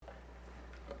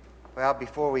Well,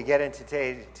 before we get into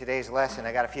today's lesson,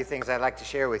 I got a few things I'd like to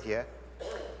share with you.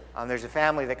 There's a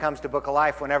family that comes to Book of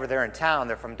Life whenever they're in town.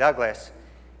 They're from Douglas,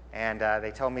 and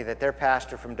they told me that their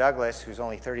pastor from Douglas, who's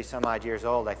only 30-some-odd years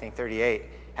old, I think 38,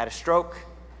 had a stroke.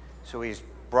 So he's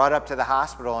brought up to the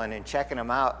hospital, and in checking him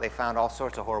out, they found all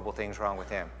sorts of horrible things wrong with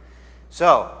him.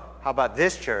 So, how about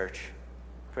this church?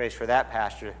 Praise for that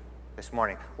pastor this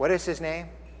morning. What is his name?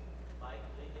 Mike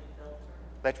Lingenfelter.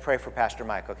 Let's pray for Pastor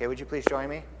Mike, okay? Would you please join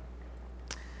me?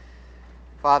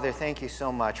 Father, thank you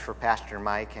so much for Pastor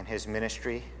Mike and his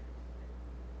ministry.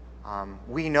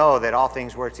 We know that all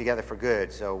things work together for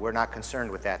good, so we're not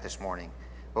concerned with that this morning.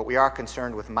 But we are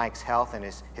concerned with Mike's health and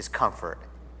his comfort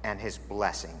and his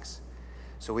blessings.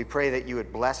 So we pray that you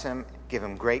would bless him, give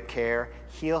him great care,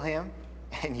 heal him,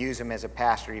 and use him as a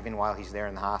pastor even while he's there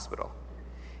in the hospital.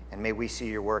 And may we see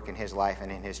your work in his life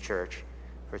and in his church.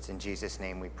 For it's in Jesus'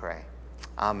 name we pray.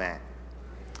 Amen.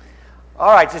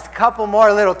 All right, just a couple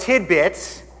more little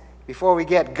tidbits before we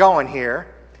get going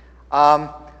here.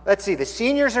 Let's see, the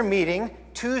seniors are meeting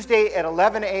Tuesday at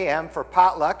 11 a.m. for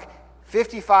potluck,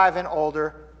 55 and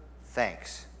older.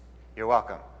 Thanks. You're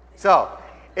welcome. So,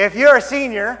 if you're a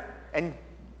senior and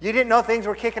you didn't know things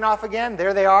were kicking off again,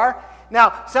 there they are.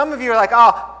 Now, some of you are like,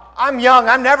 oh, I'm young,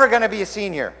 I'm never going to be a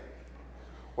senior.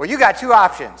 Well, you got two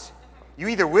options. You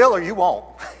either will or you won't.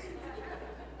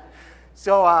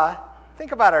 So,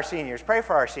 think about our seniors. Pray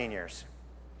for our seniors.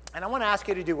 And I want to ask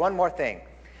you to do one more thing.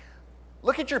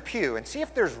 Look at your pew and see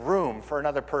if there's room for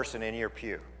another person in your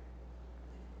pew.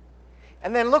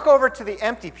 And then look over to the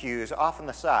empty pews off on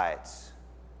the sides.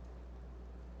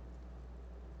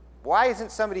 Why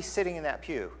isn't somebody sitting in that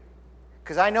pew?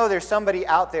 Because I know there's somebody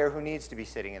out there who needs to be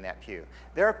sitting in that pew.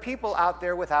 There are people out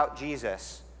there without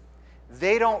Jesus.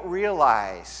 They don't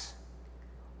realize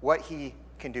what he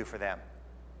can do for them.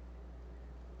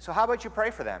 So how about you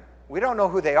pray for them? We don't know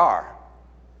who they are,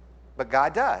 but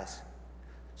God does.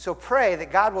 So pray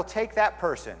that God will take that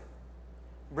person,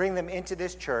 bring them into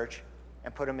this church,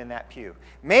 and put them in that pew.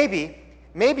 Maybe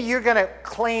you're going to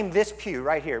claim this pew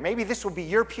right here. Maybe this will be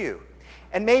your pew.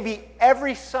 And maybe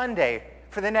every Sunday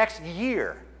for the next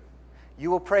year, you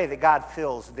will pray that God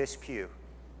fills this pew.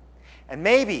 And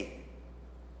maybe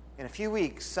in a few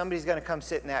weeks, somebody's going to come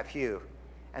sit in that pew,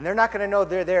 and they're not going to know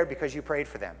they're there because you prayed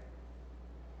for them.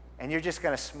 And you're just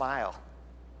going to smile.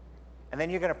 And then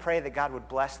you're going to pray that God would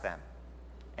bless them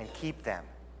and keep them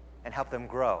and help them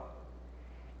grow.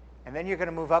 And then you're going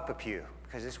to move up a pew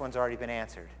because this one's already been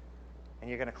answered.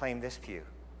 And you're going to claim this pew.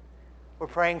 We're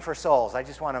praying for souls. I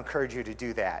just want to encourage you to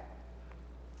do that.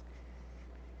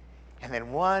 And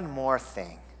then one more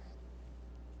thing.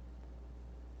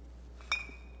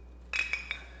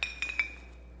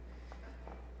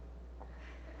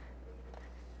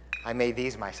 I made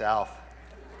these myself.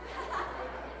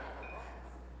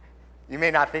 You may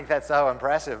not think that's so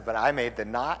impressive, but I made the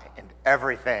knot and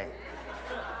everything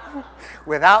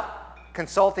without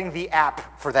consulting the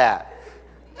app for that.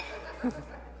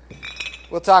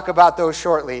 We'll talk about those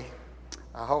shortly.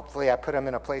 Hopefully I put them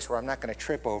in a place where I'm not going to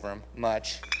trip over them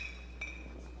much.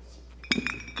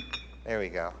 There we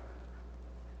go.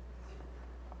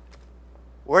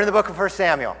 We're in the book of 1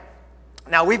 Samuel.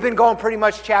 Now, we've been going pretty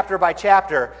much chapter by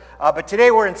chapter, but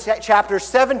today we're in chapters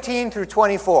 17 through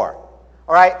 24.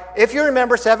 All right? If you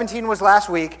remember, 17 was last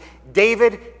week.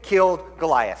 David killed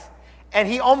Goliath. And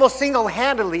he almost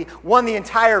single-handedly won the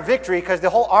entire victory because the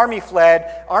whole army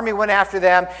fled. Army went after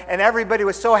them, and everybody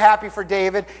was so happy for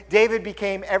David. David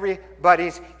became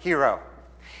everybody's hero.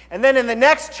 And then in the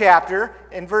next chapter,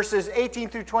 in verses 18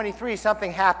 through 23,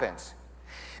 something happens.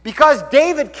 Because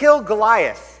David killed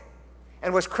Goliath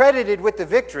and was credited with the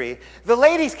victory, the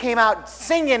ladies came out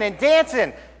singing and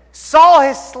dancing. Saul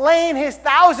has slain his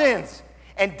thousands,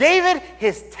 and David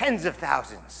his tens of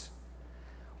thousands.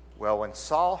 Well, when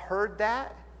Saul heard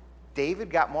that,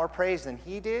 David got more praise than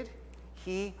he did.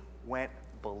 He went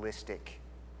ballistic.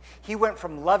 He went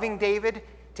from loving David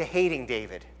to hating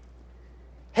David.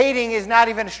 Hating is not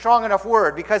even a strong enough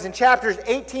word because in chapters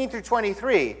 18 through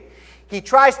 23, he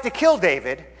tries to kill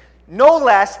David no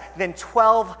less than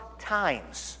 12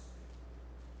 times.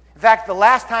 In fact, the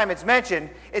last time it's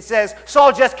mentioned, it says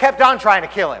Saul just kept on trying to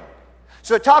kill him.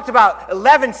 So it talked about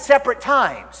 11 separate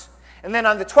times. And then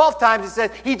on the 12th time, it says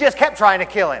he just kept trying to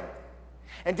kill him.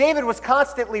 And David was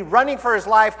constantly running for his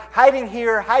life, hiding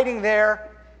here, hiding there.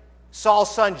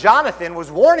 Saul's son Jonathan was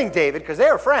warning David because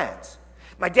they were friends.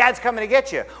 My dad's coming to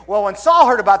get you. Well, when Saul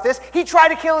heard about this, he tried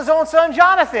to kill his own son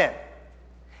Jonathan.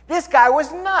 This guy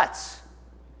was nuts.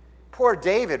 Poor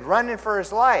David running for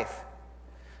his life.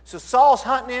 So Saul's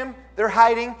hunting him. They're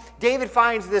hiding. David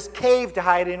finds this cave to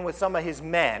hide in with some of his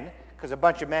men because a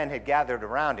bunch of men had gathered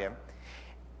around him.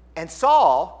 And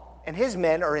Saul and his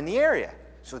men are in the area,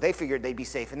 so they figured they'd be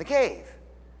safe in the cave.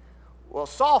 Well,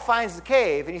 Saul finds the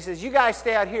cave, and he says, you guys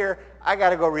stay out here. I got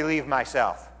to go relieve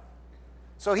myself.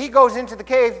 So he goes into the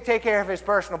cave to take care of his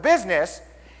personal business,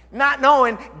 not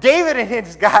knowing David and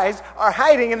his guys are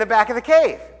hiding in the back of the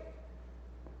cave.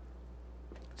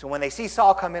 So when they see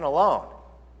Saul come in alone,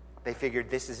 they figured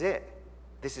this is it.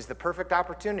 This is the perfect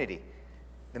opportunity.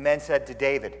 The men said to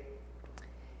David,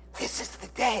 this is the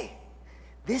day.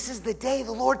 This is the day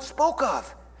the Lord spoke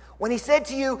of, when he said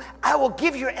to you, I will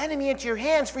give your enemy into your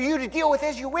hands for you to deal with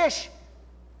as you wish.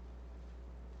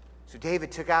 So David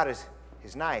took out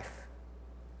his knife,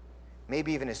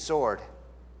 maybe even his sword.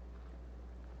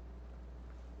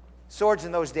 Swords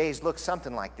in those days looked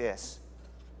something like this.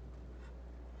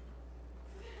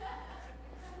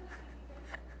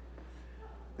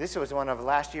 This was one of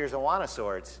last year's Awana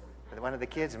swords that one of the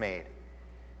kids made.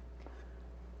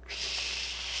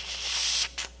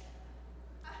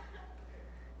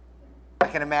 I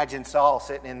can imagine Saul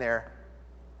sitting in there.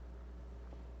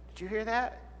 Did you hear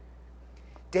that?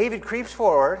 David creeps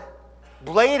forward,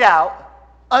 blade out,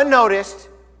 unnoticed,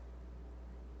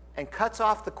 and cuts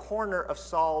off the corner of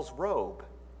Saul's robe.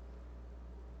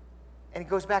 And he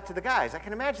goes back to the guys. I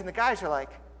can imagine the guys are like,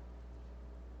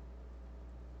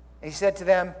 and he said to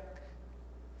them,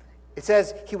 it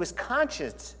says he was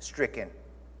conscience-stricken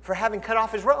for having cut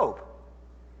off his robe.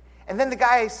 And then the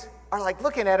guys are like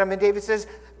looking at him, and David says,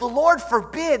 the Lord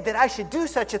forbid that I should do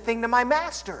such a thing to my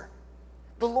master.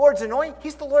 He's the Lord's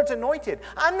anointed.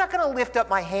 I'm not going to lift up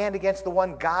my hand against the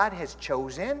one God has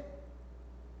chosen.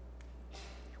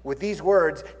 With these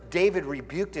words, David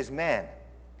rebuked his men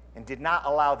and did not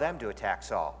allow them to attack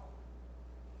Saul.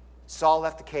 Saul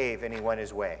left the cave and he went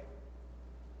his way.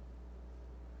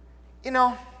 You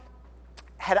know,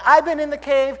 had I been in the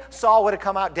cave, Saul would have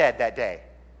come out dead that day.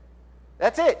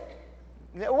 That's it.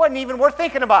 It wasn't even worth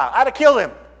thinking about. I'd have killed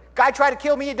him. Guy tried to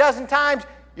kill me a dozen times,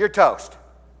 you're toast.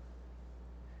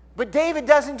 But David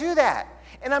doesn't do that.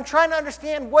 And I'm trying to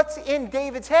understand what's in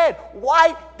David's head.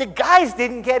 Why the guys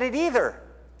didn't get it either.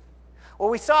 Well,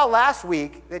 we saw last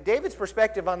week that David's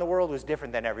perspective on the world was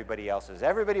different than everybody else's.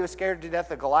 Everybody was scared to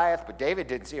death of Goliath, but David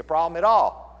didn't see a problem at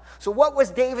all. So what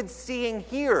was David seeing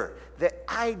here that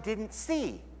I didn't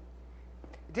see?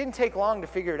 It didn't take long to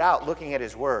figure it out looking at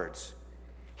his words.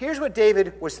 Here's what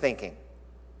David was thinking.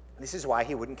 This is why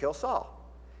he wouldn't kill Saul.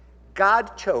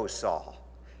 God chose Saul.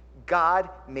 God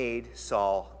made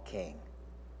Saul king.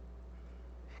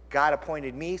 God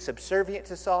appointed me subservient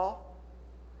to Saul,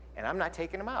 and I'm not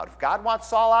taking him out. If God wants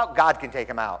Saul out, God can take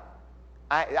him out.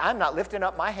 I'm not lifting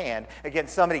up my hand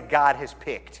against somebody God has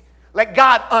picked. Let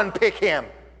God unpick him.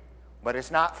 But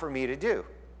it's not for me to do.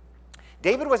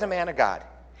 David was a man of God.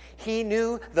 He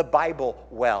knew the Bible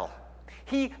well.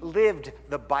 He lived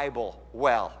the Bible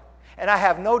well. And I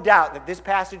have no doubt that this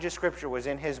passage of Scripture was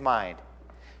in his mind.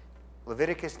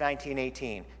 Leviticus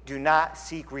 19:18, do not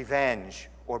seek revenge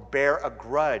or bear a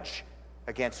grudge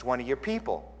against one of your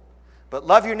people, but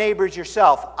love your neighbors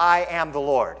yourself. I am the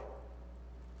Lord.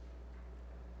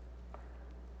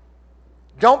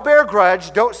 Don't bear a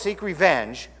grudge, don't seek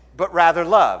revenge, but rather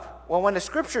love. Well, when the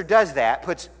Scripture does that,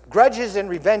 puts grudges and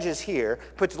revenges here,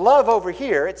 puts love over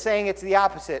here, it's saying it's the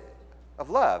opposite of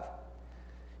love.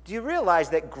 Do you realize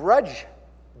that grudge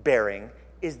bearing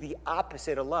is the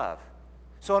opposite of love?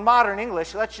 So in modern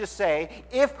English, let's just say,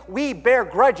 if we bear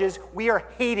grudges, we are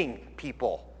hating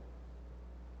people.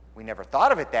 We never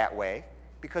thought of it that way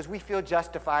because we feel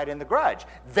justified in the grudge.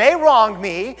 They wronged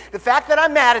me. The fact that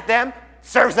I'm mad at them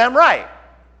serves them right.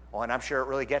 Well, and I'm sure it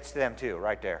really gets to them too,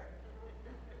 right there.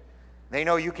 They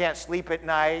know you can't sleep at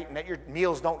night and that your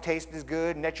meals don't taste as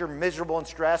good and that you're miserable and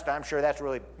stressed. I'm sure that's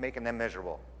really making them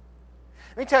miserable.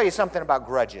 Let me tell you something about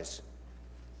grudges.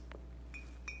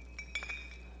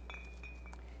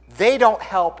 They don't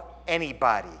help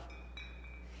anybody.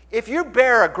 If you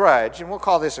bear a grudge, and we'll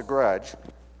call this a grudge,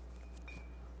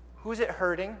 who's it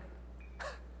hurting?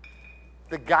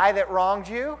 The guy that wronged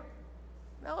you?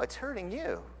 No, it's hurting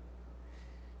you.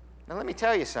 Now let me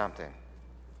tell you something.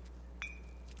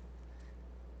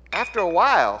 After a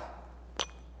while,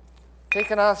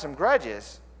 taking on some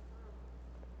grudges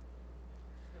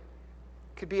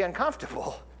could be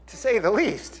uncomfortable, to say the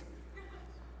least.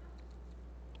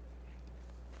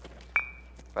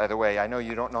 By the way, I know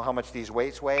you don't know how much these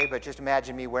weights weigh, but just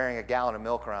imagine me wearing a gallon of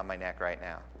milk around my neck right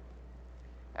now.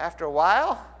 After a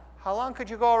while, how long could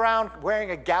you go around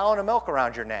wearing a gallon of milk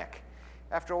around your neck?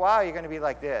 After a while, you're going to be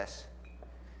like this.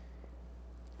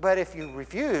 But if you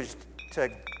refused to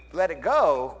let it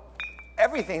go,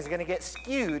 everything's going to get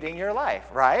skewed in your life,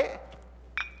 right?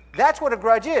 That's what a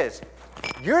grudge is.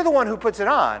 You're the one who puts it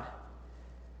on,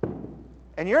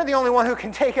 and you're the only one who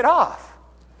can take it off.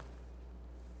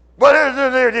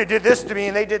 But they did this to me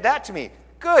and they did that to me.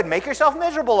 Good, make yourself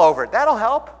miserable over it. That'll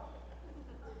help.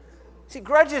 See,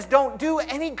 grudges don't do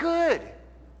any good.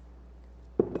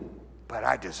 But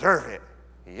I deserve it.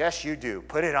 Yes, you do.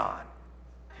 Put it on.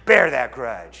 Bear that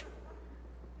grudge.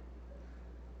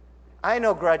 I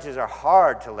know grudges are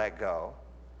hard to let go.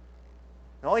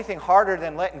 The only thing harder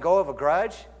than letting go of a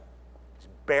grudge is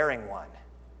bearing one.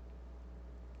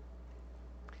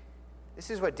 This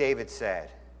is what David said.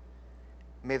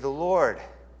 May the Lord,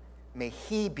 may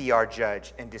He be our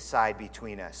judge and decide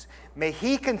between us. May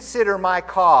He consider my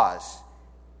cause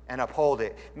and uphold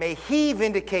it. May He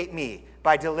vindicate me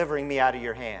by delivering me out of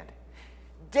your hand.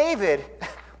 David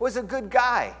was a good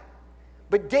guy,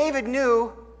 but David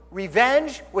knew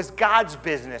revenge was God's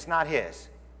business, not his.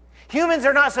 Humans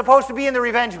are not supposed to be in the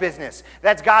revenge business.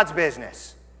 That's God's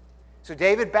business. So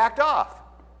David backed off.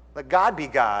 Let God be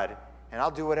God, and I'll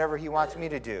do whatever He wants me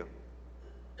to do.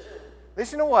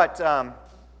 Listen to what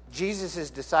Jesus'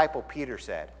 disciple Peter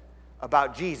said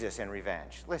about Jesus and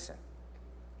revenge. Listen.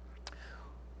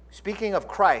 Speaking of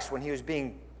Christ when He was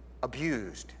being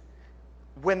abused,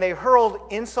 when they hurled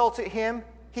insults at Him,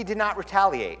 He did not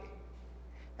retaliate.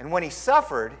 And when He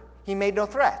suffered, He made no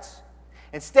threats.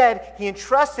 Instead, He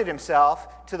entrusted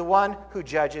Himself to the one who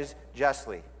judges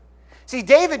justly. See,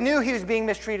 David knew he was being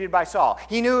mistreated by Saul.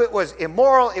 He knew it was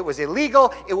immoral, it was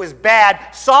illegal, it was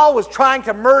bad. Saul was trying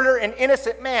to murder an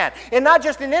innocent man. And not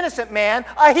just an innocent man,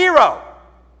 a hero.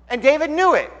 And David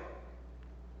knew it.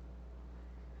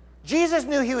 Jesus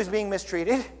knew he was being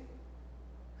mistreated.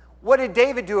 What did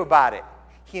David do about it?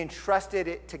 He entrusted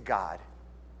it to God.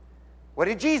 What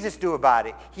did Jesus do about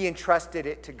it? He entrusted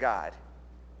it to God.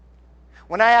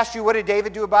 When I asked you what did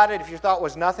David do about it, if your thought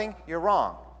was nothing, you're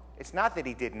wrong. It's not that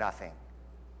he did nothing.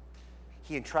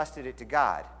 He entrusted it to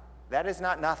God. That is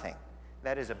not nothing.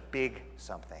 That is a big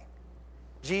something.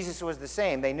 Jesus was the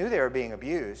same. They knew they were being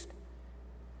abused.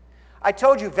 I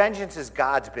told you vengeance is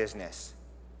God's business.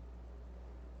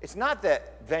 It's not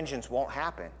that vengeance won't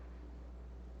happen.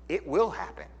 It will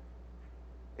happen.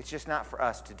 It's just not for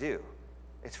us to do.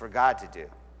 It's for God to do.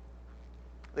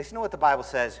 Listen to what the Bible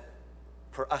says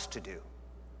for us to do.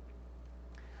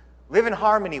 Live in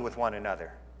harmony with one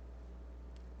another.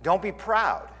 Don't be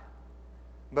proud,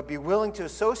 but be willing to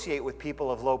associate with people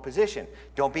of low position.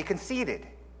 Don't be conceited.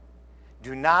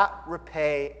 Do not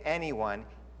repay anyone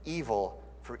evil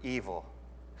for evil.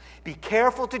 Be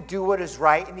careful to do what is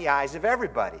right in the eyes of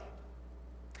everybody.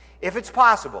 If it's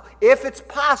possible,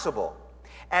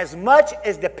 as much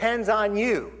as depends on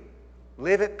you,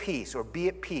 live at peace or be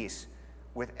at peace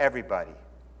with everybody.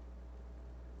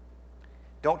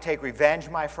 Don't take revenge,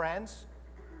 my friends,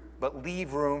 but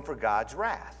leave room for God's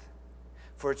wrath.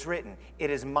 For it's written,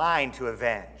 it is mine to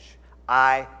avenge.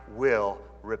 I will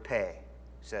repay,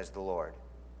 says the Lord.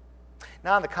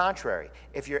 Now, on the contrary,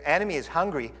 if your enemy is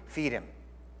hungry, feed him.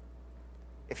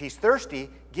 If he's thirsty,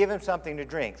 give him something to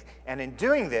drink. And in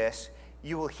doing this,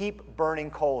 you will heap burning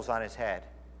coals on his head.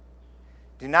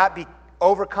 Do not be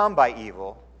overcome by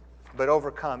evil, but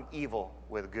overcome evil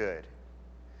with good.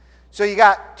 So you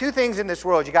got two things in this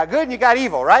world. You got good and you got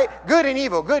evil, right? Good and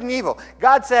evil, good and evil.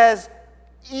 God says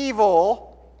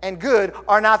evil and good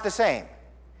are not the same.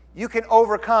 You can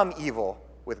overcome evil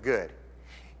with good.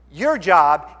 Your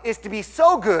job is to be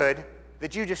so good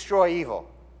that you destroy evil.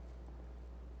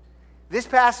 This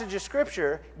passage of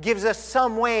Scripture gives us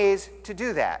some ways to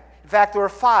do that. In fact, there were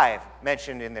 5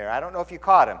 mentioned in there. I don't know if you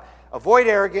caught them. Avoid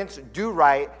arrogance, do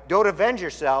right, don't avenge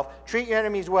yourself, treat your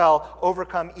enemies well,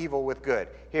 overcome evil with good.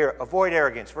 Here, avoid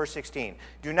arrogance, verse 16.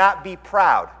 Do not be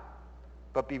proud,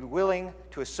 but be willing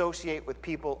to associate with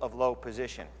people of low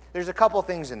position. There's a couple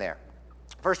things in there.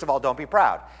 First of all, don't be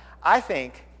proud. I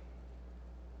think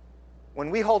when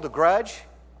we hold a grudge,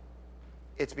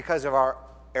 it's because of our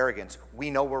arrogance.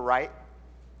 We know we're right,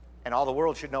 and all the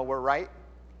world should know we're right,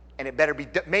 and it better be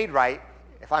made right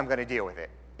if I'm going to deal with it.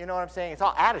 You know what I'm saying? It's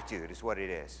all attitude is what it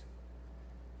is.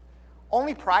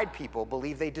 Only pride people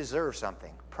believe they deserve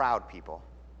something. Proud people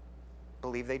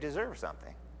believe they deserve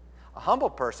something. A humble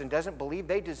person doesn't believe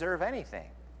they deserve anything.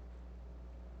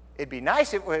 It'd be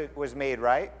nice if it was made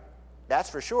right, that's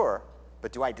for sure.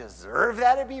 But do I deserve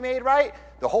that it be made right?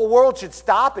 The whole world should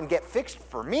stop and get fixed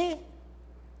for me?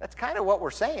 That's kind of what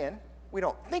we're saying. We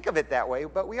don't think of it that way,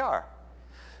 but we are.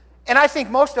 And I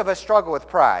think most of us struggle with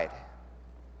pride.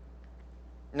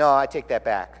 No, I take that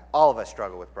back. All of us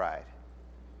struggle with pride.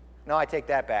 No, I take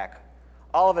that back.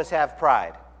 All of us have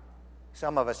pride.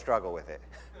 Some of us struggle with it.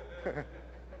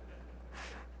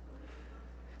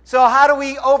 So how do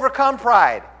we overcome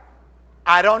pride?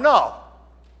 I don't know.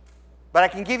 But I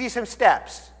can give you some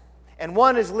steps. And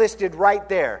one is listed right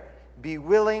there. Be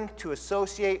willing to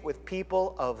associate with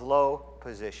people of low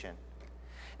position.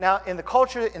 Now, in the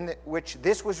culture in which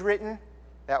this was written,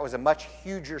 that was a much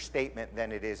huger statement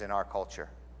than it is in our culture.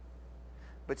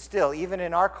 But still, even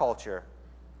in our culture,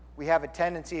 we have a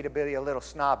tendency to be a little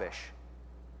snobbish.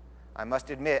 I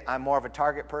must admit, I'm more of a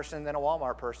Target person than a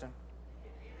Walmart person.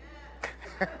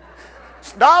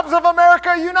 Snobs of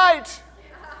America, unite!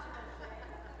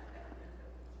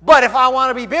 But if I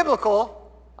want to be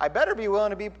biblical, I better be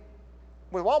willing to be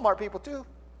with Walmart people too.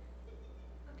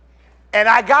 And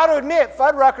I got to admit,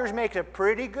 Fuddruckers makes a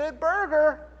pretty good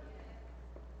burger.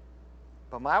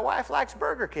 But my wife likes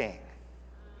Burger King.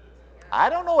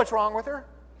 I don't know what's wrong with her.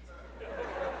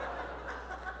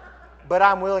 But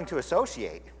I'm willing to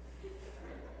associate.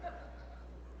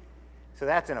 So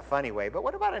that's in a funny way. But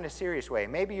what about in a serious way?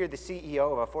 Maybe you're the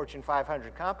CEO of a Fortune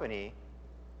 500 company.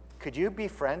 Could you be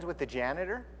friends with the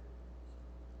janitor?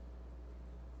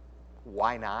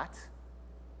 Why not?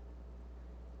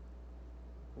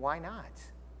 Why not?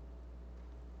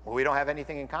 Well, we don't have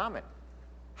anything in common.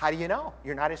 How do you know?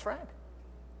 You're not his friend.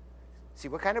 See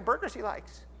what kind of burgers he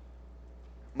likes.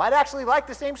 Might actually like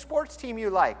the same sports team you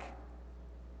like.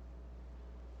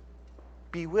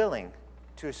 Be willing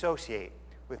to associate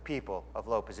with people of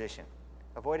low position.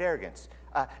 Avoid arrogance.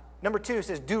 Number 2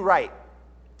 says do right.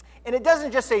 And it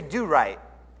doesn't just say do right.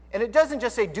 And it doesn't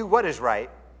just say do what is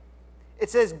right. It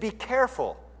says be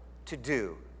careful to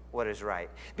do what is right.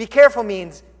 Be careful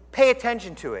means pay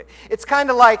attention to it. It's kind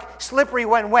of like slippery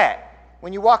when wet.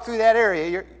 When you walk through that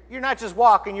area, you're not just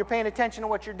walking, you're paying attention to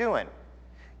what you're doing.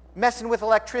 Messing with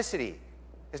electricity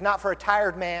is not for a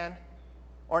tired man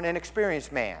or an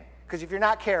inexperienced man. Because if you're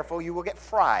not careful, you will get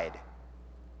fried.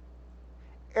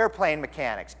 Airplane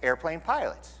mechanics, airplane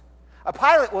pilots. A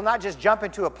pilot will not just jump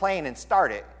into a plane and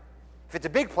start it. If it's a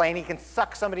big plane, he can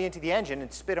suck somebody into the engine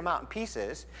and spit them out in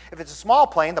pieces. If it's a small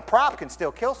plane, the prop can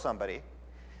still kill somebody.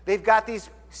 They've got these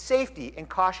safety and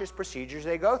cautious procedures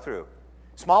they go through.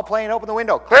 Small plane, open the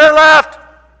window, clear left!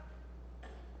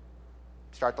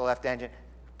 Start the left engine.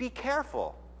 Be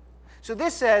careful. So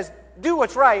this says, do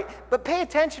what's right, but pay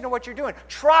attention to what you're doing.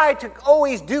 Try to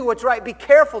always do what's right. Be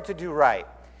careful to do right.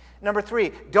 Number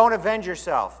 3, don't avenge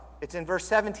yourself. It's in verse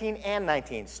 17 and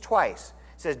 19. It's twice.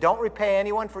 It says, don't repay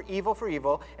anyone for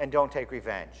evil, and don't take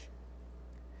revenge.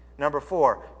 Number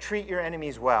 4, treat your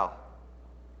enemies well.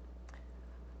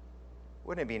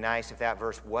 Wouldn't it be nice if that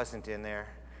verse wasn't in there?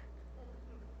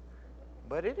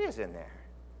 But it is in there.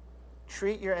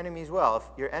 Treat your enemies well. If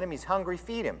your enemy's hungry,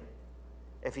 feed him.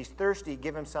 If he's thirsty,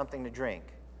 give him something to drink.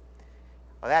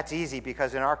 Well, that's easy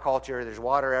because in our culture, there's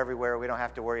water everywhere. We don't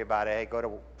have to worry about it. Hey, go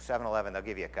to 7-Eleven, they'll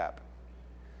give you a cup.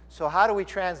 So how do we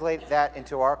translate that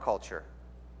into our culture?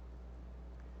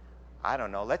 I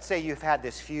don't know. Let's say you've had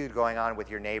this feud going on with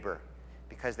your neighbor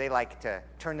because they like to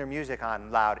turn their music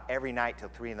on loud every night till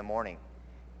 3 in the morning.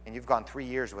 And you've gone 3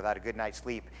 years without a good night's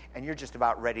sleep, and you're just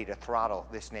about ready to throttle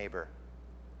this neighbor.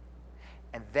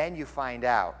 And then you find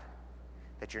out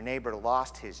that your neighbor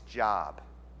lost his job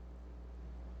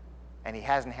and he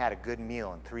hasn't had a good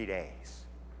meal in 3 days.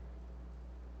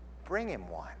 Bring him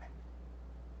one.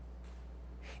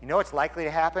 You know what's likely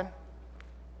to happen?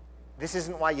 This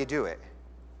isn't why you do it.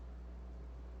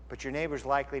 But your neighbor's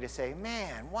likely to say,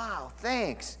 man, wow,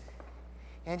 thanks.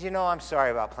 And you know, I'm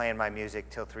sorry about playing my music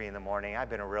till 3 in the morning. I've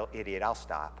been a real idiot. I'll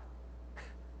stop.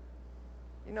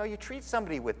 You know, you treat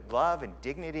somebody with love and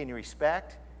dignity and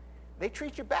respect, they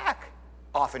treat you back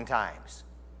oftentimes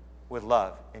with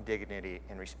love and dignity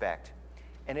and respect.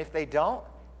 And if they don't,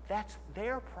 that's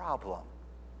their problem,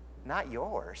 not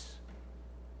yours.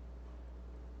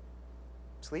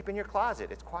 Sleep in your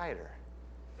closet. It's quieter.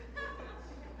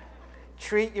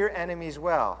 Treat your enemies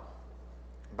well.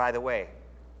 By the way,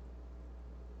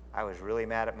 I was really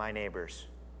mad at my neighbors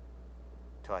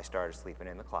until I started sleeping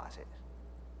in the closet.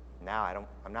 Now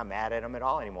I'm not mad at them at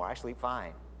all anymore. I sleep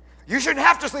fine. You shouldn't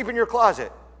have to sleep in your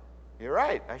closet. You're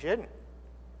right, I shouldn't.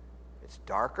 It's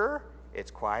darker, it's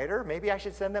quieter. Maybe I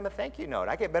should send them a thank you note.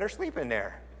 I get better sleep in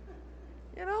there.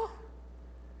 You know?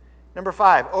 Number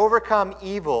 5, overcome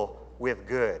evil with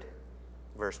good.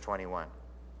 Verse 21.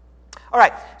 All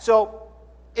right, so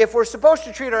if we're supposed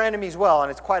to treat our enemies well, and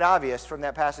it's quite obvious from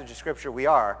that passage of Scripture we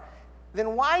are,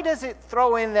 then why does it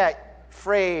throw in that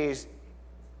phrase,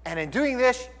 and in doing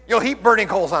this, you'll heap burning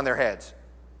coals on their heads?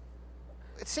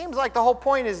 It seems like the whole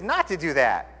point is not to do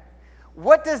that.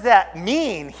 What does that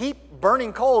mean, heap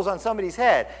burning coals on somebody's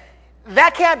head?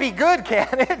 That can't be good,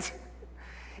 can it?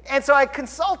 And so I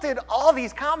consulted all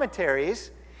these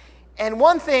commentaries, and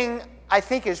one thing I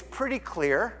think is pretty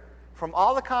clear from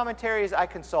all the commentaries I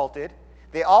consulted,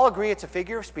 they all agree it's a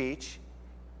figure of speech,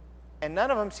 and none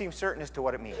of them seem certain as to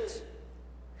what it means.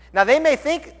 Now, they may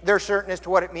think they're certain as to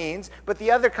what it means, but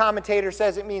the other commentator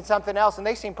says it means something else, and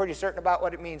they seem pretty certain about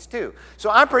what it means too.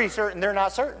 So I'm pretty certain they're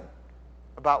not certain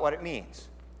about what it means.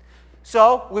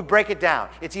 So we break it down.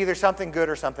 It's either something good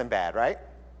or something bad, right?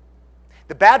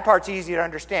 The bad part's easy to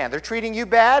understand. They're treating you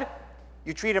bad,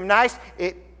 you treat them nice,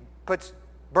 it puts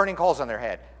burning coals on their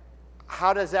head.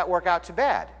 How does that work out to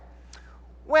bad?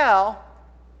 Well,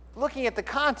 looking at the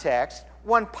context,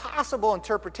 one possible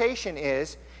interpretation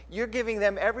is you're giving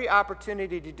them every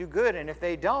opportunity to do good, and if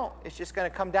they don't, it's just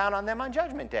going to come down on them on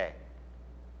Judgment Day.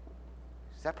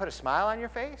 Does that put a smile on your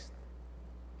face?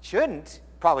 It shouldn't.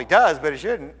 Probably does, but it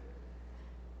shouldn't.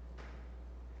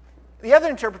 The other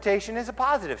interpretation is a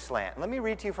positive slant. Let me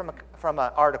read to you from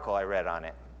an article I read on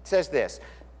it. It says this: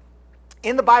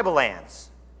 in the Bible lands,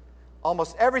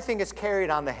 almost everything is carried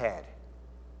on the head.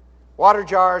 Water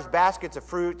jars, baskets of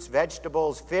fruits,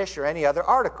 vegetables, fish, or any other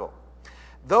article.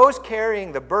 Those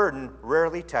carrying the burden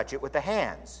rarely touch it with the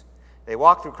hands. They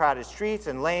walk through crowded streets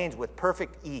and lanes with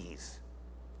perfect ease.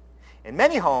 In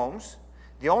many homes,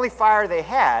 the only fire they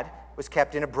had was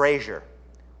kept in a brazier,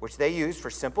 which they used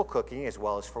for simple cooking as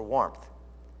well as for warmth.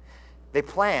 They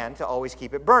planned to always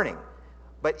keep it burning.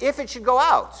 But if it should go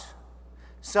out,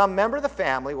 some member of the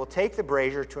family will take the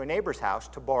brazier to a neighbor's house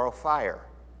to borrow fire.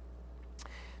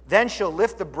 Then she'll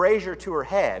lift the brazier to her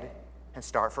head and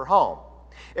start for home.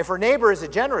 If her neighbor is a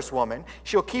generous woman,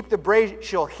 she'll heap the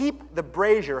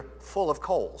brazier full of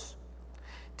coals.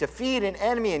 To feed an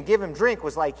enemy and give him drink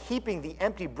was like heaping the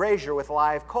empty brazier with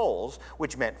live coals,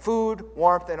 which meant food,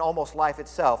 warmth, and almost life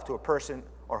itself to a person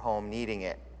or home needing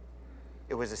it.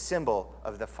 It was a symbol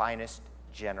of the finest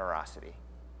generosity.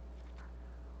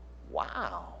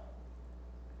 Wow.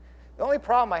 The only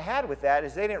problem I had with that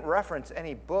is they didn't reference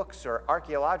any books or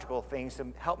archaeological things to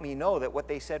help me know that what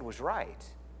they said was right.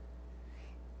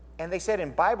 And they said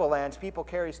in Bible lands, people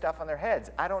carry stuff on their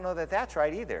heads. I don't know that that's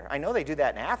right either. I know they do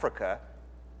that in Africa,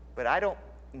 but I don't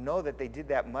know that they did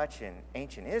that much in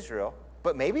ancient Israel.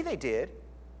 But maybe they did.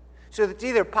 So it's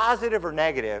either positive or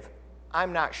negative.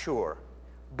 I'm not sure.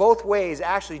 Both ways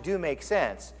actually do make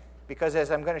sense, because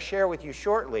as I'm going to share with you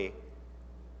shortly,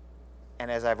 and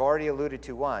as I've already alluded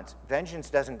to once, vengeance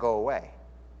doesn't go away.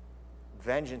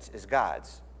 Vengeance is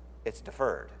God's. It's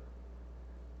deferred.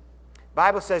 The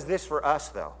Bible says this for us,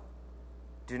 though: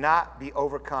 do not be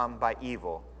overcome by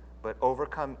evil, but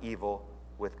overcome evil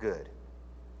with good.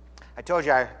 I told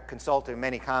you I consulted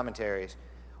many commentaries.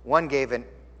 One gave a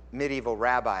medieval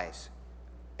rabbi's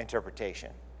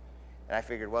interpretation. And I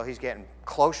figured, well, he's getting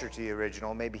closer to the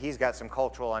original. Maybe he's got some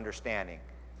cultural understanding.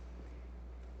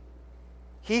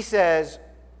 He says,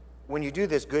 when you do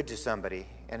this good to somebody,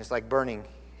 and it's like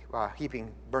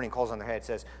heaping burning coals on their head, it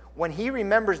says, when he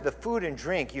remembers the food and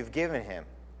drink you've given him,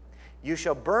 you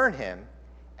shall burn him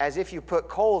as if you put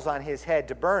coals on his head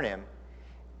to burn him,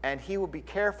 and he will be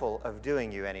careful of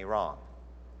doing you any wrong.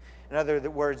 In other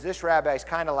words, this rabbi is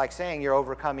kind of like saying you're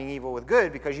overcoming evil with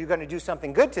good, because you're going to do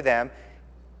something good to them,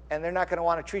 and they're not going to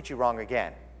want to treat you wrong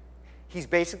again. He's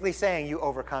basically saying you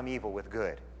overcome evil with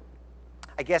good.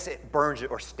 I guess it burns it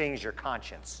or stings your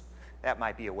conscience. That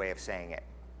might be a way of saying it.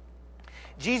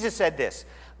 Jesus said this: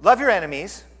 love your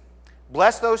enemies,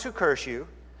 bless those who curse you,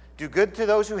 do good to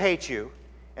those who hate you,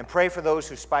 and pray for those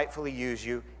who spitefully use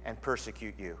you and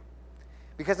persecute you.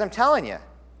 Because I'm telling you,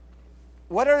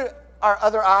 what are our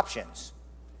other options?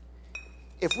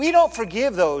 If we don't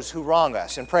forgive those who wrong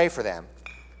us and pray for them,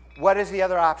 what is the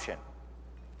other option?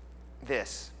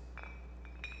 This.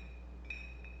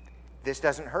 This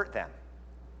doesn't hurt them.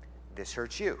 This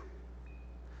hurts you.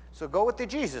 So go with the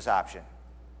Jesus option.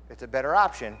 It's a better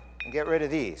option, and get rid of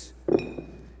these.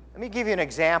 Let me give you an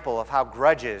example of how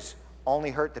grudges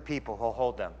only hurt the people who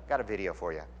hold them. Got a video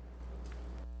for you.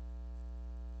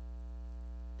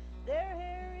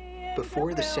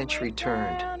 Before the century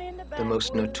turned, the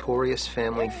most notorious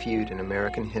family feud in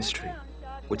American history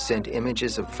would send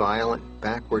images of violent,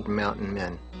 backward mountain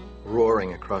men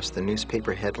roaring across the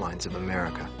newspaper headlines of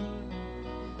America.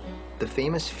 The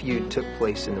famous feud took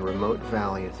place in the remote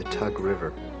valley of the Tug River,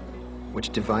 which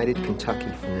divided Kentucky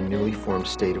from the newly formed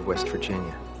state of West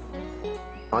Virginia.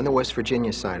 On the West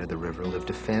Virginia side of the river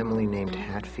lived a family named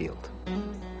Hatfield,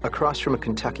 across from a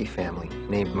Kentucky family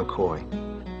named McCoy.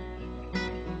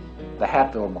 The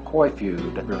Hatfield-McCoy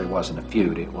feud really wasn't a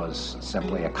feud, it was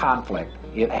simply a conflict.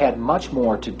 It had much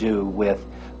more to do with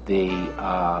the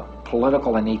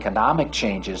political and economic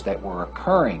changes that were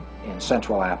occurring in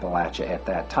central Appalachia at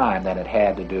that time than it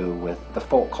had to do with the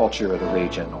folk culture of the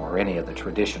region or any of the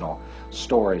traditional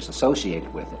stories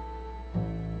associated with it.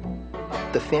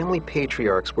 The family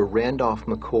patriarchs were Randolph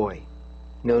McCoy,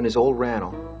 known as Old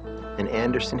Randall, and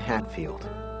Anderson Hatfield.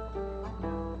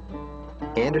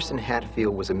 Anderson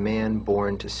Hatfield was a man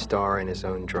born to star in his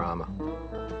own drama.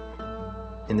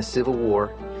 In the Civil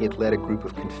War, he had led a group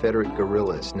of Confederate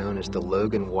guerrillas known as the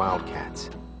Logan Wildcats.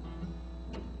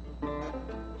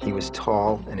 He was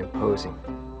tall and imposing,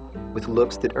 with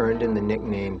looks that earned him the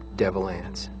nickname Devil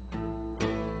Anse.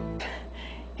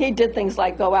 He did things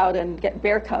like go out and get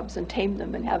bear cubs and tame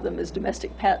them and have them as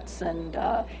domestic pets, and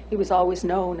he was always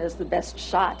known as the best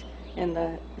shot in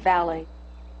the valley.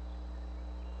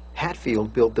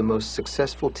 Hatfield built the most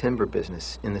successful timber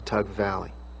business in the Tug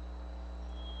Valley.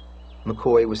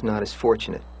 McCoy was not as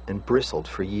fortunate and bristled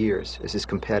for years as his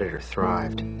competitor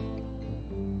thrived.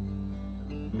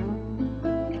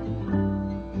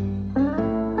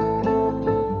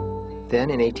 Then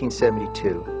in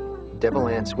 1872, Devil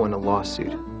Anse won a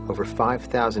lawsuit over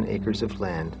 5,000 acres of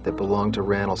land that belonged to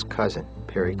Randall's cousin,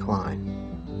 Perry Cline.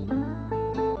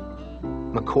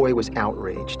 McCoy was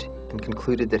outraged and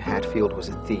concluded that Hatfield was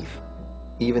a thief,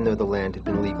 even though the land had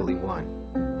been legally won.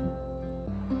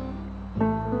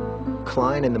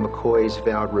 Cline and the McCoys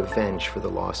vowed revenge for the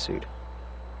lawsuit.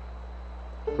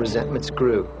 Resentments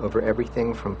grew over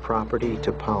everything from property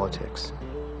to politics.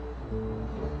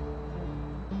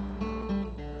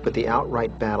 But the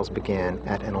outright battles began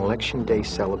at an Election Day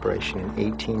celebration in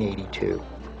 1882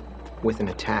 with an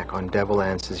attack on Devil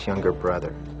Anse's younger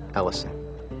brother, Ellison.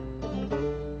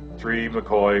 3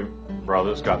 McCoy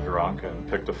brothers got drunk and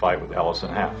picked a fight with Ellison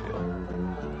Hatfield.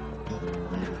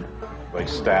 They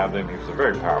stabbed him. He was a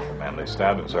very powerful man. They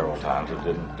stabbed him several times. It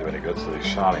didn't do any good, so they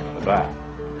shot him in the back.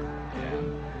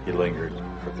 And he lingered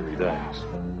for 3 days.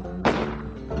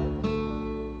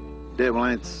 Devil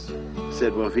Anse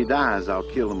said, well, if he dies, I'll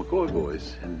kill the McCoy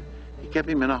boys. And he kept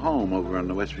him in a home over on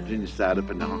the West Virginia side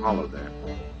up in the hollow there.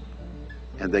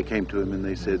 And they came to him and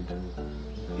they said,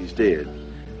 he's dead.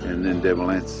 And then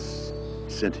Devil Anse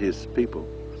sent his people.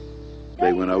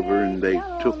 They went over and they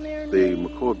took the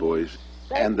McCoy boys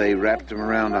and they wrapped them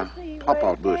around a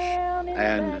pawpaw bush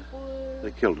and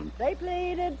they killed them. They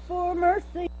pleaded for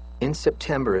mercy. In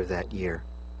September of that year,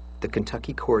 the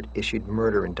Kentucky court issued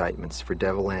murder indictments for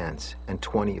Devil Anse and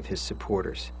 20 of his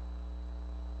supporters.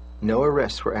 No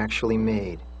arrests were actually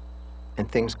made, and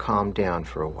things calmed down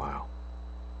for a while.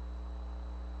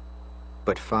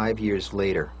 But 5 years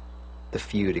later, the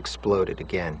feud exploded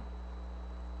again.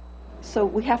 So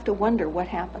we have to wonder what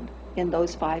happened in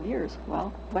those 5 years.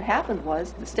 Well, what happened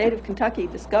was the state of Kentucky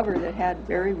discovered it had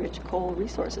very rich coal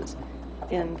resources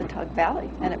in the Tug Valley,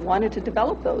 and it wanted to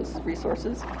develop those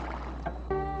resources.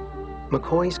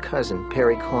 McCoy's cousin,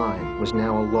 Perry Cline, was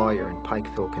now a lawyer in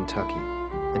Pikeville, Kentucky,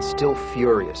 and still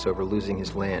furious over losing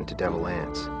his land to Devil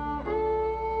Anse.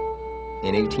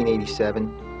 In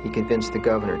 1887, he convinced the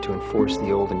governor to enforce the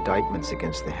old indictments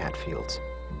against the Hatfields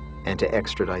and to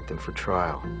extradite them for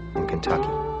trial in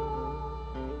Kentucky.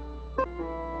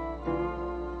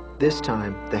 This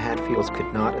time, the Hatfields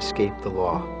could not escape the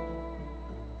law.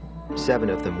 7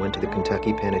 of them went to the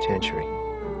Kentucky Penitentiary.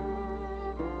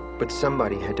 But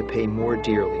somebody had to pay more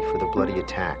dearly for the bloody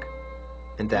attack,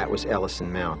 and that was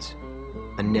Ellison Mounts,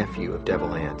 a nephew of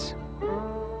Devil Anse.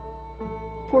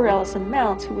 Poor Ellison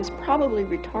Mounts, who was probably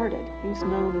retarded, he was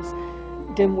known as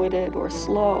dim-witted or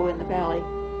slow in the valley,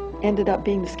 ended up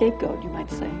being the scapegoat, you might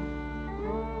say.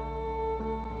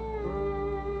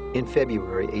 In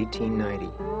February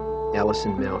 1890,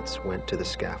 Ellison Mounts went to the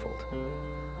scaffold.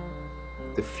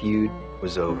 The feud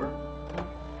was over.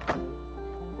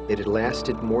 It had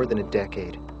lasted more than a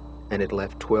decade, and had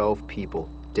left 12 people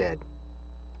dead.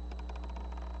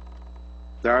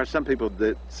 There are some people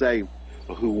that say,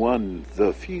 well, who won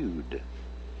the feud?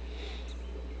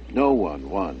 No one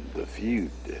won the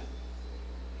feud.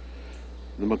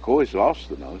 The McCoys lost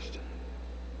the most.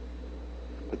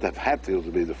 But the Hatfields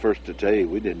will be the first to tell you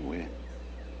we didn't win.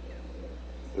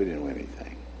 We didn't win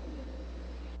anything.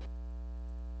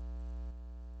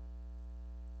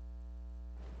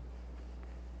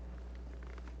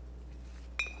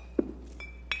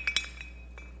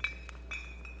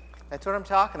 That's what I'm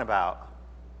talking about.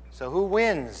 So who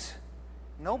wins?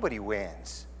 Nobody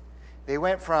wins. They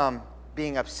went from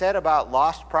being upset about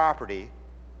lost property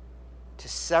to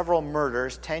several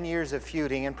murders, 10 years of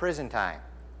feuding, and prison time.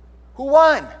 Who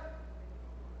won?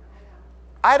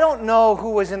 I don't know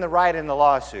who was in the right in the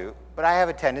lawsuit, but I have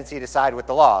a tendency to side with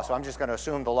the law, so I'm just going to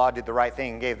assume the law did the right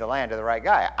thing and gave the land to the right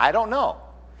guy. I don't know.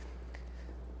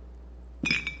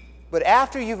 But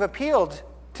after you've appealed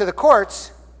to the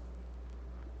courts,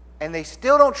 and they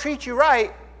still don't treat you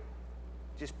right,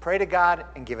 just pray to God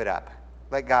and give it up.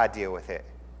 Let God deal with it.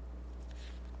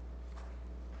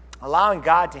 Allowing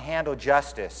God to handle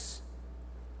justice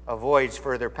avoids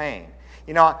further pain.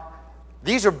 You know,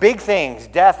 these are big things,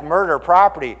 death, murder,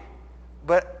 property,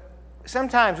 but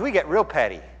sometimes we get real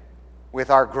petty with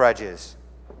our grudges.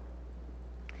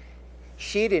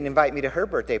 She didn't invite me to her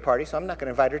birthday party, so I'm not going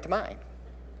to invite her to mine.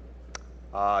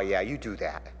 Oh, yeah, you do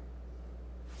that.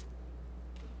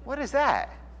 What is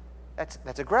that?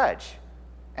 That's a grudge,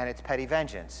 and it's petty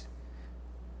vengeance.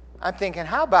 I'm thinking,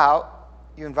 how about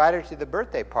you invite her to the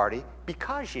birthday party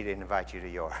because she didn't invite you to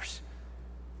yours?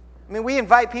 I mean, we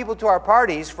invite people to our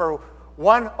parties for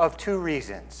one of two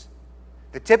reasons.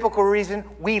 The typical reason,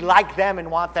 we like them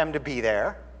and want them to be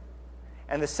there.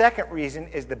 And the second reason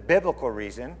is the biblical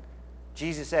reason.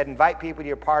 Jesus said, invite people to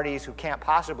your parties who can't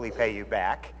possibly pay you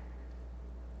back.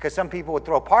 Because some people would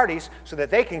throw parties so that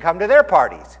they can come to their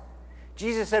parties.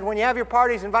 Jesus said, when you have your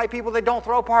parties, invite people that don't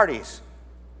throw parties.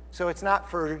 So it's not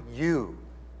for you.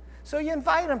 So you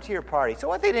invite them to your party. So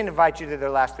what, they didn't invite you to their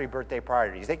last 3 birthday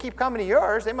parties? They keep coming to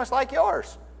yours. They must like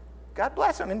yours. God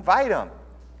bless them. Invite them.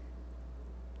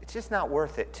 It's just not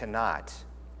worth it to not.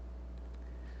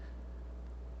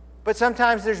 But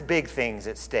sometimes there's big things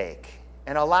at stake.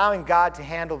 And allowing God to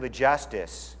handle the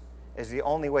justice is the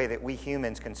only way that we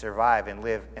humans can survive and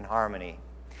live in harmony.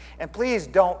 And please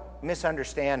don't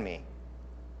misunderstand me.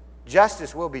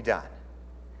 Justice will be done.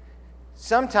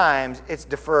 Sometimes it's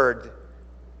deferred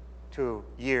to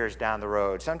years down the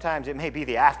road. Sometimes it may be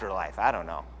the afterlife. I don't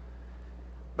know.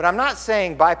 But I'm not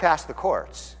saying bypass the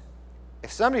courts.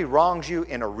 If somebody wrongs you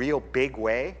in a real big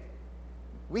way,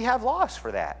 we have laws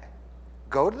for that.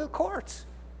 Go to the courts.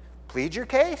 Plead your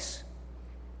case.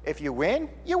 If you win,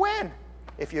 you win.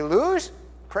 If you lose,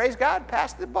 praise God,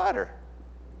 pass the butter.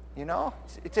 You know,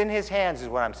 it's in his hands is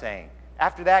what I'm saying.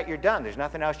 After that, you're done. There's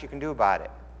nothing else you can do about it.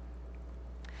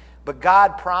 But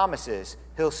God promises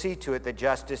he'll see to it that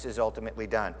justice is ultimately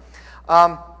done.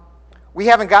 We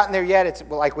haven't gotten there yet. It's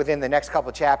like within the next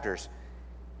couple chapters.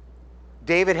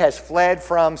 David has fled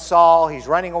from Saul. He's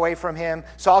running away from him.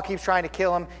 Saul keeps trying to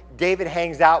kill him. David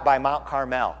hangs out by Mount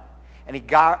Carmel. And he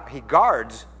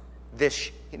guards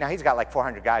this. Now, he's got like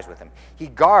 400 guys with him. He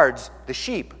guards the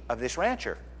sheep of this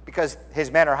rancher because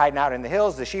his men are hiding out in the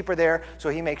hills. The sheep are there, so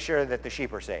he makes sure that the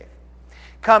sheep are safe.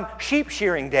 Come sheep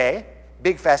shearing day,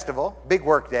 big festival, big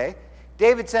work day,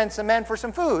 David sends some men for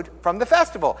some food from the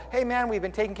festival. Hey, man, we've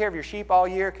been taking care of your sheep all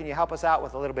year. Can you help us out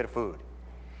with a little bit of food?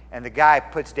 And the guy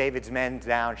puts David's men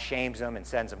down, shames them, and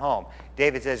sends them home.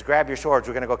 David says, grab your swords.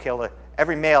 We're going to go kill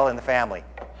every male in the family.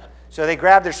 So they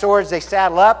grab their swords, they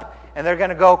saddle up, and they're going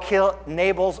to go kill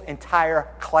Nabal's entire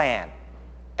clan.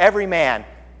 Every man,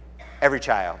 every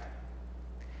child.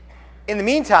 In the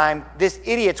meantime, this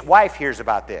idiot's wife hears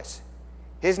about this.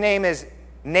 His name is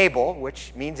Nabal,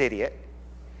 which means idiot,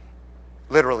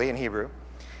 literally in Hebrew.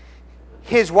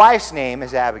 His wife's name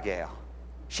is Abigail.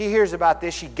 She hears about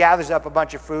this. She gathers up a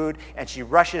bunch of food, and she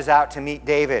rushes out to meet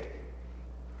David.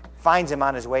 Finds him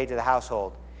on his way to the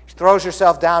household. She throws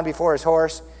herself down before his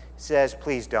horse, says,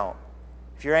 please don't.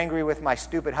 If you're angry with my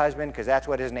stupid husband, because that's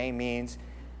what his name means,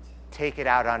 take it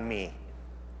out on me.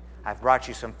 I've brought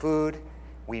you some food.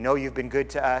 We know you've been good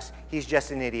to us. He's just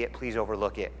an idiot. Please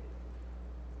overlook it.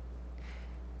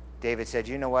 David said,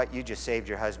 you know what? You just saved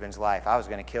your husband's life. I was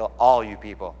going to kill all you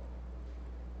people.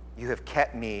 You have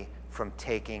kept me from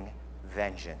taking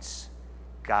vengeance.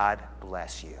 God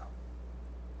bless you.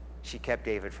 She kept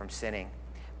David from sinning.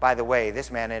 By the way,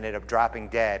 this man ended up dropping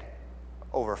dead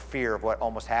over fear of what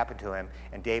almost happened to him,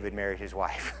 and David married his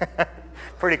wife.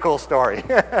 Pretty cool story.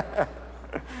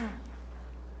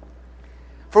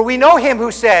 For we know him who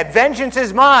said, vengeance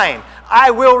is mine,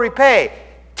 I will repay.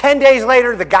 10 days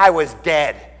later, the guy was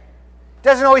dead.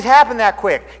 Doesn't always happen that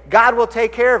quick. God will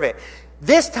take care of it.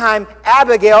 This time,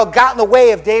 Abigail got in the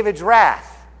way of David's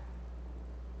wrath.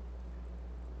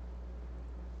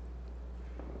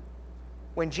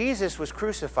 When Jesus was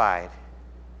crucified,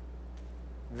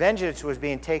 vengeance was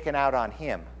being taken out on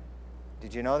him.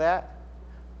 Did you know that?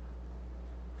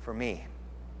 For me.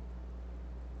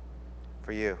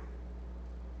 For you.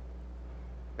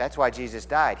 That's why Jesus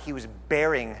died. He was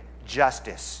bearing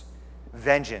justice,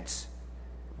 vengeance.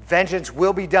 Vengeance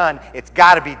will be done. It's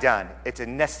got to be done. It's a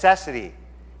necessity.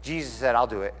 Jesus said, I'll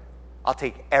do it. I'll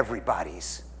take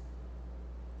everybody's.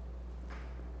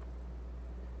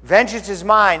 Vengeance is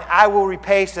mine. I will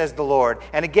repay, says the Lord.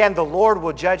 And again, the Lord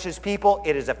will judge his people.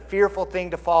 It is a fearful thing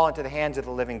to fall into the hands of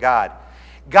the living God.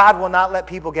 God will not let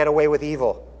people get away with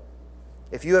evil.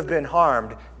 If you have been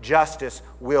harmed, justice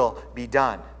will be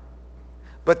done.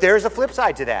 But there's a flip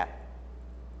side to that.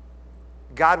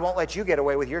 God won't let you get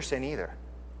away with your sin either.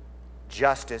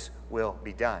 Justice will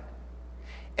be done.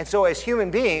 And so as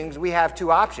human beings, we have two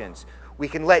options. We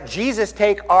can let Jesus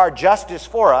take our justice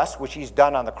for us, which he's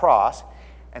done on the cross,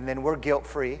 and then we're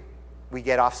guilt-free. We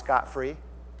get off scot-free.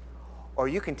 Or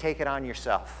you can take it on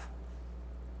yourself.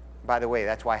 By the way,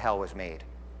 that's why hell was made,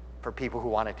 for people who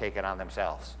want to take it on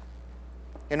themselves.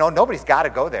 You know, nobody's got to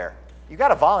go there. You've got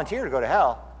to volunteer to go to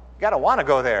hell. You've got to want to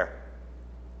go there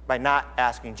by not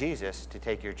asking Jesus to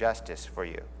take your justice for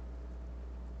you.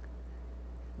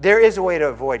 There is a way to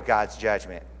avoid God's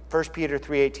judgment. 1 Peter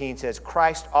 3:18 says,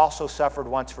 Christ also suffered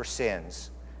once for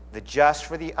sins, the just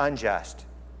for the unjust,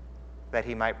 that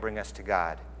he might bring us to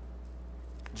God.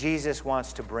 Jesus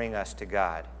wants to bring us to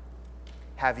God.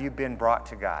 Have you been brought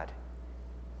to God?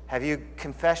 Have you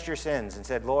confessed your sins and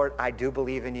said, Lord, I do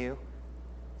believe in you.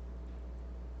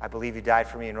 I believe you died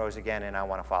for me and rose again, and I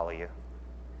want to follow you.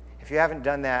 If you haven't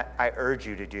done that, I urge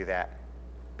you to do that.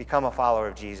 Become a follower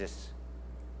of Jesus.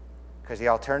 Because the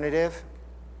alternative,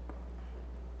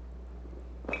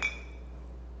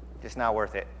 just not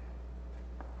worth it.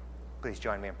 Please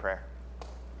join me in prayer.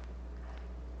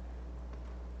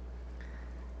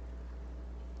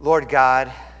 Lord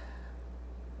God,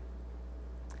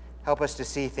 help us to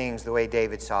see things the way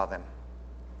David saw them.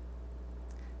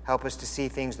 Help us to see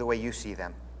things the way you see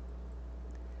them.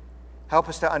 Help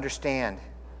us to understand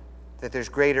that there's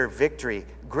greater victory,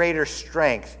 greater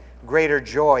strength, greater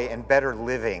joy, and better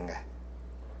living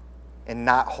in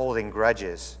not holding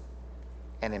grudges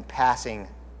and in passing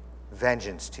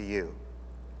vengeance to you.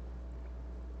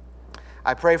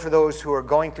 I pray for those who are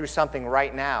going through something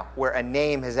right now where a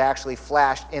name has actually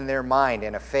flashed in their mind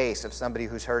and a face of somebody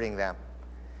who's hurting them.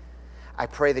 I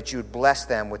pray that you would bless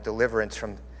them with deliverance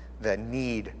from the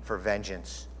need for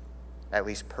vengeance, at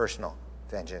least personal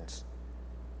vengeance.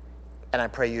 And I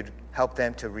pray you'd help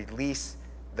them to release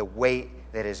the weight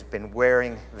that has been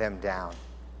wearing them down.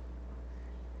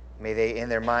 May they, in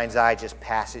their mind's eye, just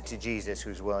pass it to Jesus,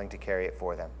 who's willing to carry it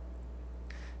for them.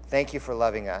 Thank you for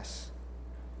loving us.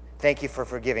 Thank you for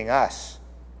forgiving us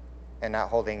and not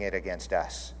holding it against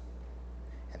us.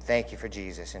 And thank you for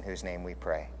Jesus, in whose name we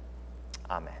pray.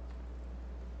 Amen.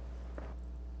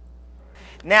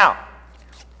 Now,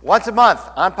 once a month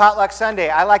on Potluck Sunday,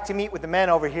 I like to meet with the men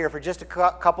over here for just a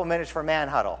couple minutes for Man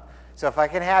Huddle. So if I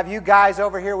can have you guys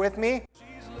over here with me.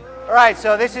 All right,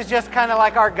 so this is just kind of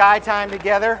like our guy time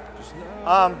together.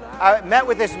 I met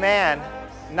with this man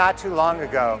not too long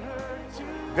ago.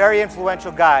 Very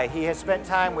influential guy. He has spent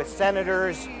time with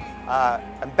senators,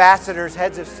 ambassadors,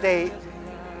 heads of state.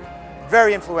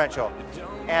 Very influential.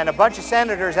 And a bunch of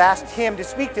senators asked him to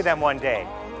speak to them one day.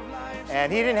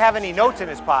 And he didn't have any notes in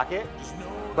his pocket,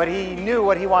 but he knew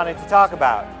what he wanted to talk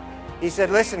about. He said,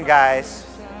 listen, guys,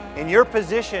 in your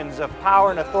positions of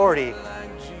power and authority,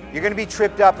 you're going to be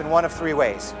tripped up in one of three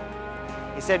ways.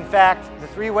 He said, in fact, the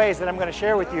three ways that I'm going to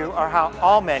share with you are how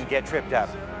all men get tripped up.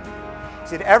 He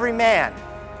said, every man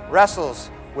wrestles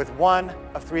with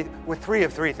three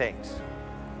of three things.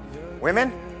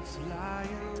 Women,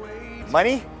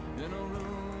 money,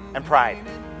 and pride.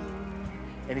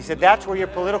 And he said that's where your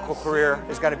political career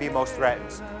is going to be most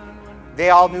threatened. They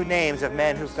all knew names of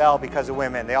men who fell because of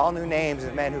women. They all knew names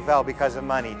of men who fell because of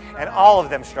money. And all of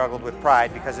them struggled with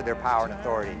pride because of their power and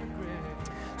authority.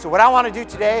 So what I want to do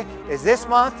today is this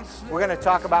month, we're going to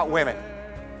talk about women.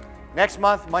 Next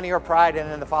month, money or pride, and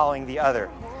then the following, the other.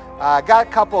 Got a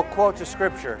couple of quotes of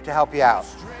Scripture to help you out.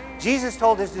 Jesus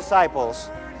told his disciples,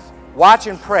 watch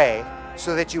and pray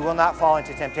so that you will not fall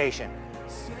into temptation.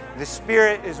 The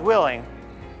spirit is willing,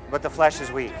 but the flesh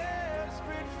is weak.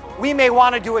 We may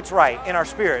want to do what's right in our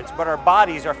spirits, but our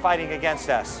bodies are fighting against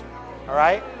us. All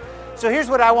right? So here's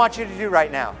what I want you to do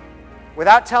right now.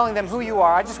 Without telling them who you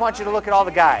are, I just want you to look at all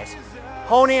the guys.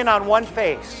 Hone in on one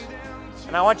face.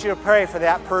 And I want you to pray for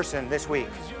that person this week.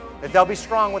 That they'll be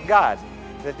strong with God.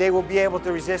 That they will be able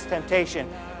to resist temptation,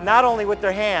 not only with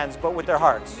their hands, but with their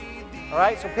hearts. All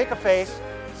right? So pick a face.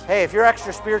 Hey, if you're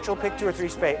extra spiritual, pick 2 or 3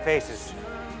 faces.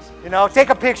 You know, take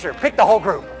a picture. Pick the whole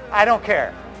group. I don't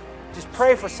care. Just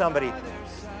pray for somebody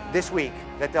this week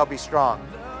that they'll be strong.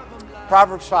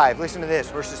 Proverbs 5, listen to this,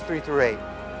 verses 3 through 8.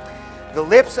 The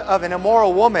lips of an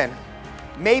immoral woman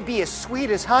may be as sweet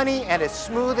as honey and as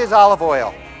smooth as olive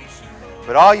oil,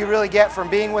 but all you really get from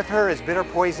being with her is bitter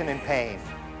poison and pain.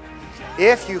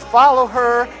 If you follow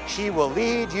her, she will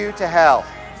lead you to hell.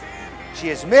 She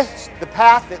has missed the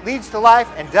path that leads to life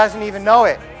and doesn't even know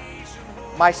it.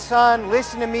 My son,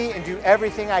 listen to me and do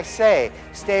everything I say.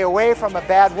 Stay away from a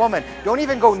bad woman. Don't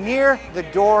even go near the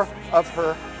door of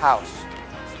her house.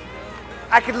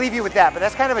 I could leave you with that, but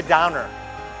that's kind of a downer.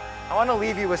 I want to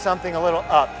leave you with something a little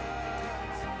up.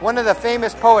 One of the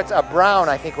famous poets, Brown,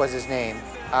 I think was his name.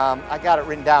 I got it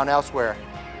written down elsewhere.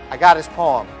 I got his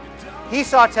poem. He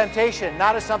saw temptation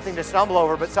not as something to stumble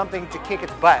over, but something to kick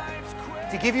its butt.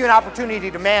 To give you an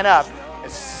opportunity to man up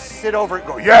and sit over it and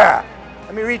go, yeah!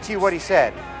 Let me read to you what he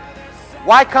said.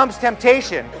 Why comes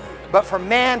temptation but for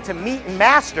man to meet and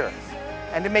master,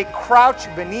 and to make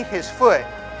crouch beneath his foot,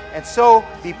 and so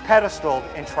be pedestaled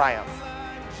in triumph?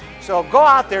 So go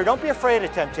out there, don't be afraid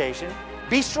of temptation.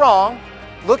 Be strong,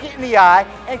 look it in the eye,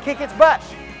 and kick its butt.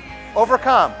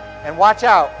 Overcome, and watch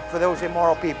out for those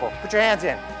immoral people. Put your hands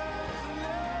in.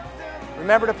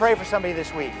 Remember to pray for somebody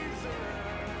this week.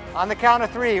 On the count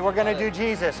of 3, we're going to do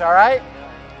Jesus, all right?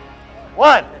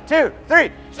 1, 2,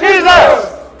 3.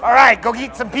 Jesus! All right, go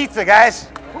eat some pizza, guys.